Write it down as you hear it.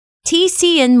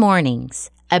TCN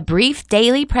Mornings, a brief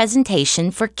daily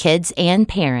presentation for kids and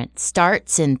parents,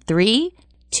 starts in 3,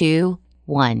 2,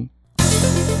 1. The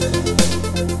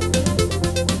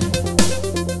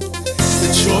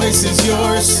choice is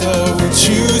yours, so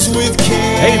choose with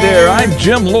care. Hey there, I'm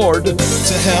Jim Lord. To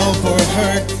help or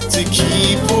hurt, to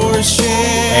keep or share.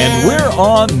 And we're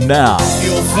on now.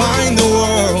 You'll find the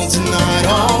world's not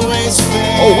always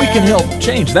fair. Oh, we can help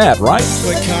change that, right?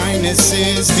 But kindness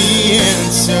is the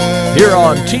answer. Here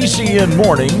on TCN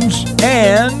Mornings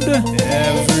and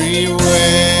everywhere.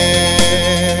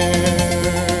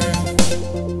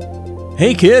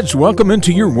 Hey kids, welcome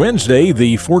into your Wednesday,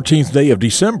 the 14th day of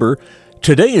December.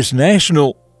 Today is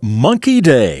National Monkey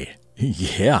Day.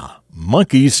 Yeah,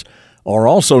 monkeys are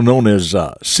also known as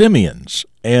simians,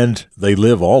 and they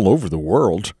live all over the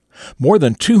world. More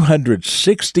than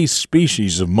 260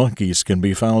 species of monkeys can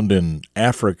be found in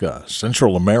Africa,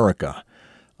 Central America,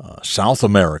 South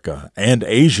America, and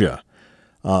Asia.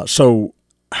 So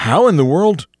how in the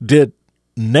world did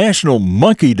National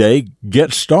Monkey Day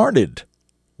get started?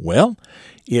 Well,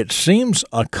 it seems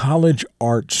a college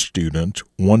art student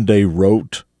one day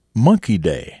wrote Monkey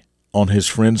Day on his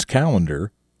friend's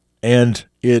calendar, and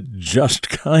it just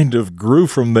kind of grew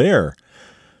from there.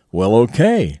 Well,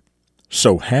 okay.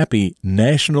 So happy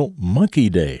National Monkey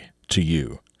Day to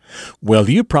you. Well,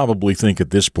 you probably think at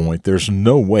this point there's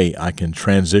no way I can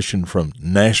transition from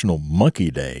National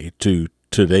Monkey Day to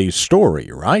today's story,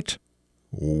 right?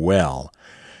 Well,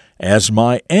 as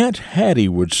my Aunt Hattie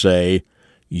would say,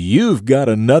 you've got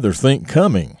another think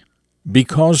coming.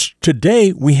 Because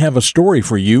today we have a story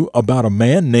for you about a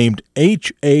man named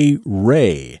H.A.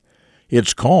 Rey.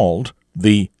 It's called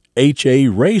the H.A.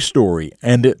 Rey story,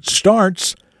 and it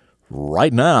starts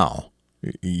right now.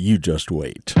 You just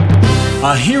wait.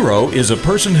 A hero is a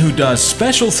person who does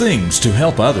special things to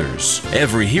help others.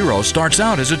 Every hero starts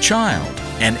out as a child,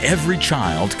 and every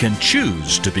child can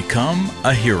choose to become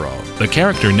a hero. The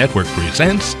Character Network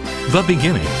presents The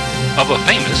Beginning of a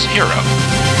Famous Hero.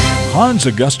 Hans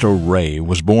Augusto Rey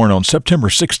was born on September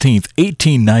 16,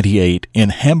 1898 in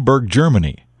Hamburg,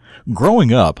 Germany.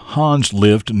 Growing up, Hans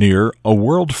lived near a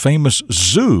world-famous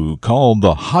zoo called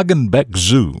the Hagenbeck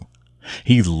Zoo.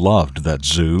 He loved that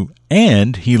zoo,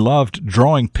 and he loved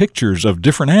drawing pictures of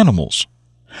different animals.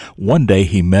 One day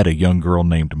he met a young girl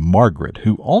named Margaret,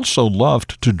 who also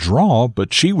loved to draw,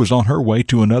 but she was on her way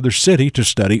to another city to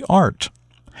study art.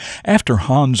 After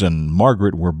Hans and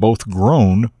Margaret were both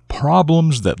grown,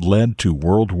 problems that led to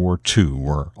World War II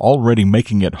were already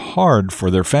making it hard for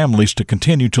their families to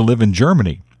continue to live in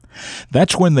Germany.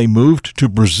 That's when they moved to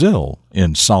Brazil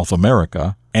in South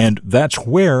America, and that's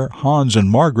where Hans and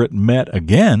Margaret met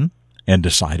again and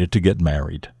decided to get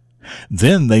married.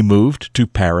 Then they moved to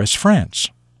Paris, France.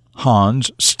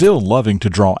 Hans, still loving to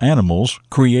draw animals,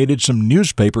 created some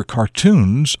newspaper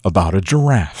cartoons about a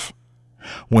giraffe.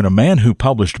 When a man who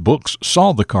published books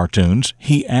saw the cartoons,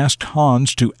 he asked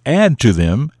Hans to add to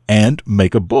them and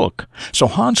make a book. So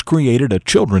Hans created a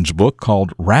children's book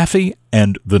called Raffi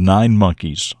and the 9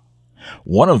 Monkeys.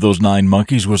 One of those 9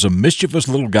 monkeys was a mischievous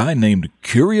little guy named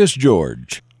Curious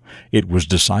George. It was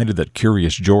decided that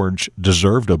Curious George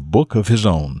deserved a book of his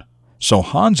own. So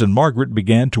Hans and Margaret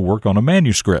began to work on a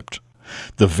manuscript.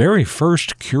 The very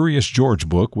first Curious George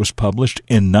book was published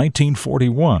in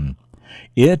 1941.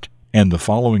 It and the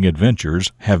following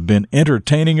adventures have been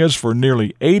entertaining us for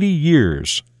nearly 80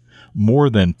 years. More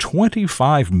than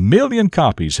 25 million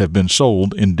copies have been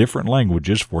sold in different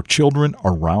languages for children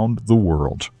around the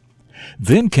world.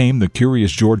 Then came the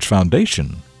Curious George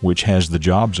Foundation, which has the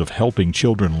jobs of helping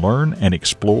children learn and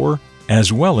explore,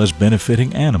 as well as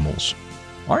benefiting animals.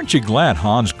 Aren't you glad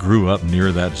Hans grew up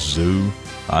near that zoo?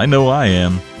 I know I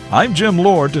am. I'm Jim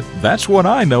Lord. That's what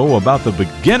I know about the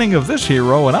beginning of this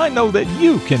hero, and I know that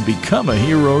you can become a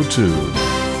hero too.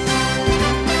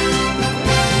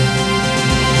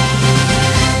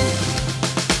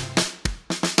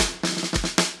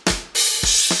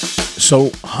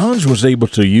 So Hans was able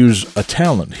to use a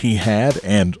talent he had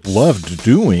and loved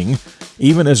doing,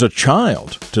 even as a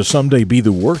child, to someday be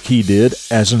the work he did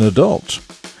as an adult.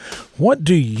 What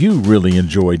do you really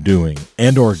enjoy doing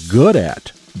and are good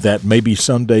at that maybe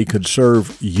someday could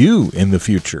serve you in the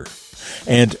future?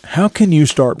 And how can you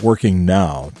start working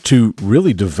now to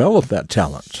really develop that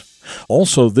talent?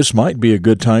 Also, this might be a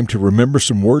good time to remember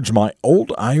some words my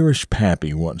old Irish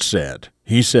pappy once said.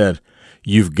 He said,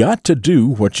 "You've got to do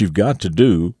what you've got to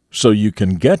do so you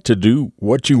can get to do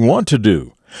what you want to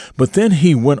do." But then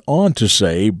he went on to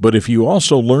say, but if you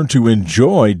also learn to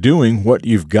enjoy doing what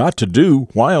you've got to do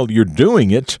while you're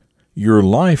doing it, your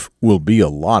life will be a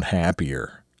lot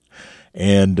happier.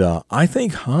 And I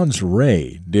think Hans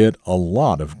Rey did a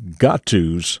lot of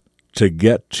got-tos to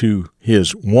get to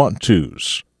his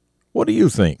want-tos. What do you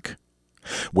think?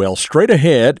 Well, straight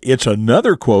ahead, it's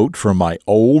another quote from my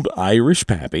old Irish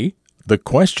pappy, the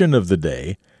question of the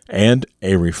day, and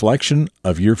a reflection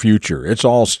of your future. It's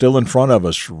all still in front of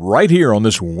us right here on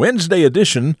this Wednesday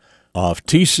edition of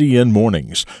TCN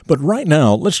Mornings. But right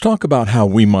now, let's talk about how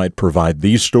we might provide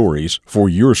these stories for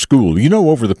your school. You know,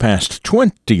 over the past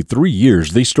 23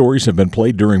 years, these stories have been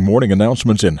played during morning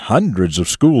announcements in hundreds of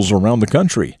schools around the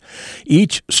country.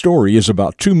 Each story is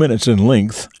about 2 minutes in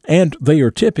length, and they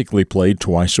are typically played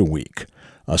twice a week.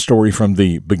 A story from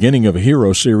the beginning of a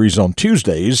hero series on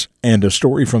Tuesdays, and a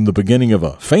story from the beginning of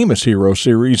a famous hero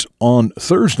series on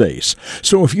Thursdays.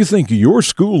 So if you think your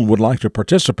school would like to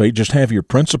participate, just have your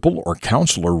principal or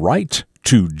counselor write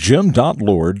to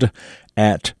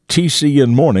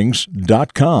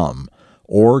jim.lord@tcnmornings.com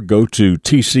or go to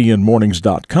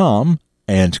tcnmornings.com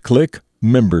and click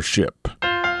Membership.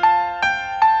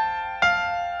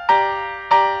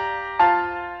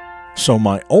 So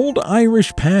my old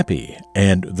Irish pappy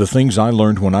and the things I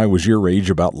learned when I was your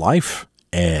age about life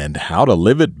and how to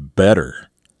live it better.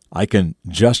 I can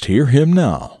just hear him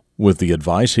now with the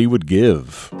advice he would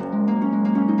give.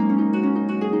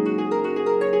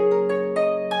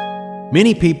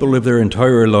 Many people live their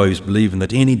entire lives believing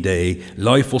that any day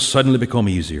life will suddenly become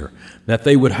easier, that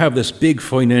they would have this big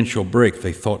financial break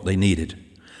they thought they needed.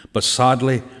 But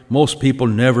sadly, most people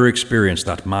never experience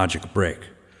that magic break.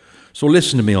 So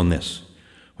listen to me on this.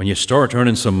 When you start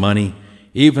earning some money,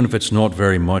 even if it's not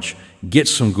very much, get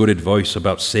some good advice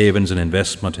about savings and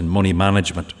investment and money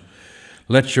management.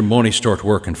 Let your money start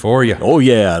working for you. Oh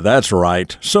yeah, that's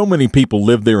right. So many people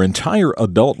live their entire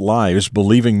adult lives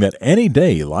believing that any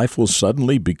day life will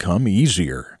suddenly become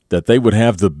easier, that they would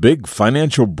have the big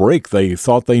financial break they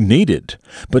thought they needed.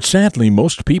 But sadly,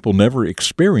 most people never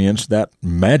experience that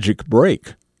magic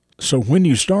break. So when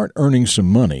you start earning some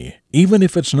money, even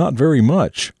if it's not very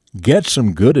much, get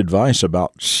some good advice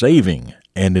about saving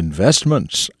and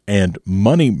investments and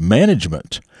money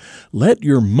management. Let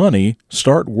your money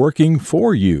start working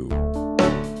for you.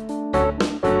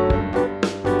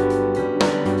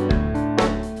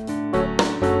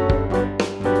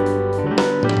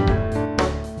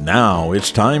 Now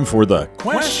it's time for the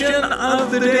Question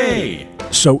of the day.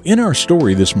 So in our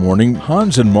story this morning,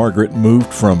 Hans and Margaret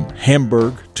moved from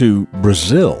Hamburg to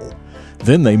Brazil.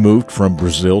 Then they moved from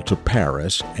Brazil to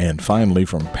Paris, and finally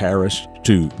from Paris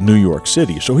to New York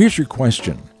City. So here's your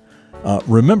question.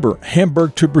 Remember,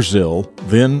 Hamburg to Brazil,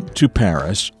 then to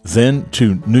Paris, then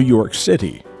to New York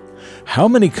City. How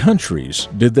many countries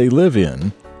did they live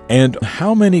in, and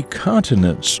how many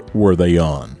continents were they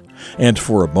on? And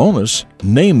for a bonus,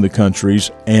 name the countries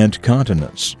and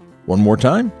continents. One more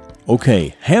time?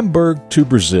 Okay, Hamburg to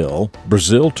Brazil,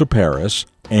 Brazil to Paris,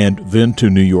 and then to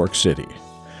New York City.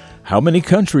 How many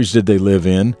countries did they live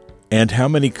in, and how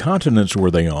many continents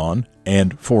were they on?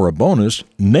 And for a bonus,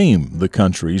 name the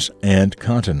countries and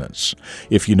continents.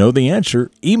 If you know the answer,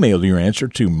 email your answer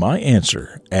to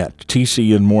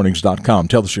myanswer@tcnmornings.com.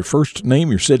 Tell us your first name,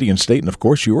 your city and state, and of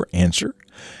course your answer.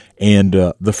 And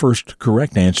the first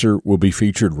correct answer will be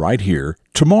featured right here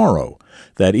tomorrow.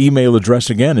 That email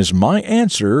address again is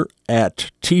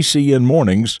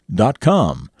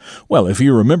myanswer@tcnmornings.com. Well, if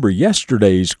you remember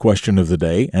yesterday's question of the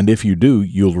day, and if you do,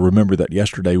 you'll remember that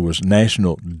yesterday was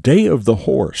National Day of the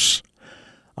Horse.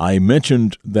 I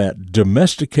mentioned that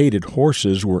domesticated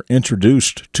horses were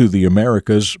introduced to the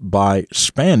Americas by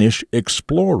Spanish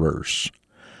explorers.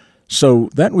 So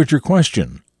that was your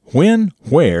question. When,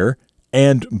 where,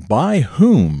 and by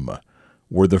whom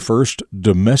were the first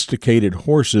domesticated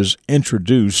horses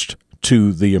introduced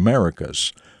to the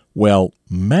Americas? Well,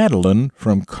 Madeline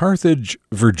from Carthage,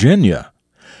 Virginia,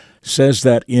 says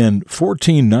that in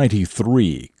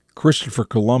 1493, Christopher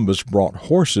Columbus brought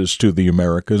horses to the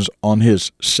Americas on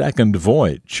his second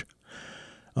voyage,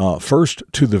 first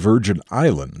to the Virgin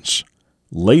Islands.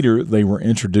 Later, they were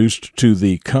introduced to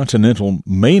the continental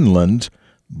mainland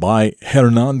by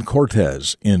Hernán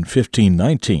Cortés in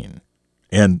 1519.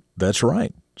 And that's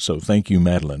right. So thank you,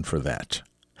 Madeline, for that.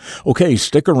 Okay,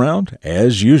 stick around.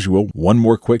 As usual, one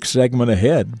more quick segment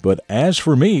ahead. But as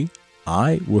for me,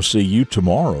 I will see you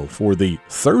tomorrow for the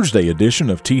Thursday edition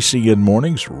of TCN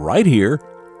Mornings right here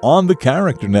on the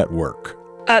Character Network.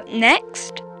 Up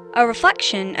next, a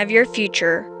reflection of your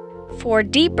future for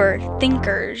deeper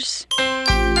thinkers.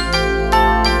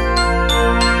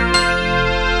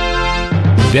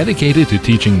 Dedicated to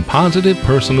teaching positive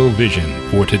personal vision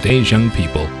for today's young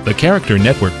people, the Character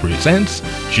Network presents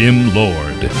Jim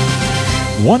Lord.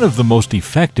 One of the most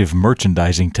effective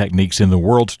merchandising techniques in the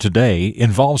world today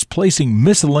involves placing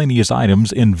miscellaneous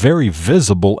items in very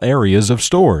visible areas of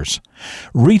stores.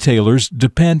 Retailers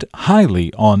depend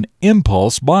highly on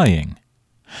impulse buying.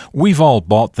 We've all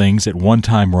bought things at one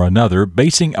time or another,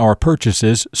 basing our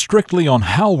purchases strictly on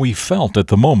how we felt at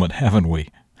the moment, haven't we?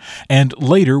 And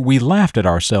later we laughed at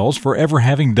ourselves for ever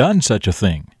having done such a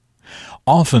thing.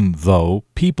 Often, though,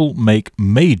 people make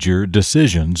major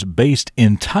decisions based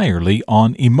entirely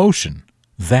on emotion.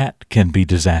 That can be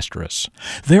disastrous.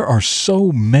 There are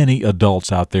so many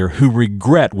adults out there who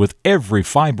regret with every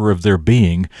fiber of their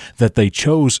being that they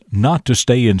chose not to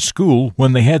stay in school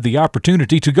when they had the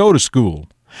opportunity to go to school.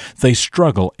 They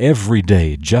struggle every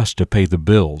day just to pay the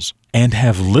bills and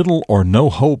have little or no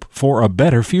hope for a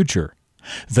better future.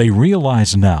 They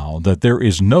realize now that there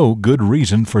is no good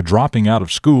reason for dropping out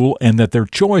of school and that their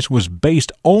choice was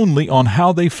based only on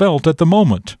how they felt at the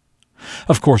moment.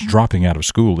 Of course, dropping out of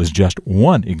school is just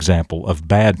one example of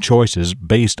bad choices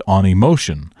based on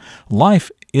emotion.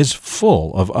 Life is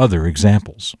full of other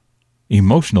examples.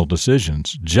 Emotional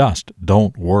decisions just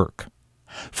don't work.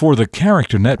 For the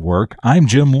Character Network, I'm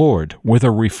Jim Lord with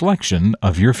a reflection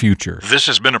of your future. This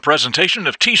has been a presentation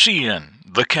of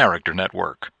TCN, the Character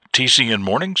Network.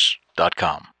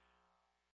 TCNmornings.com.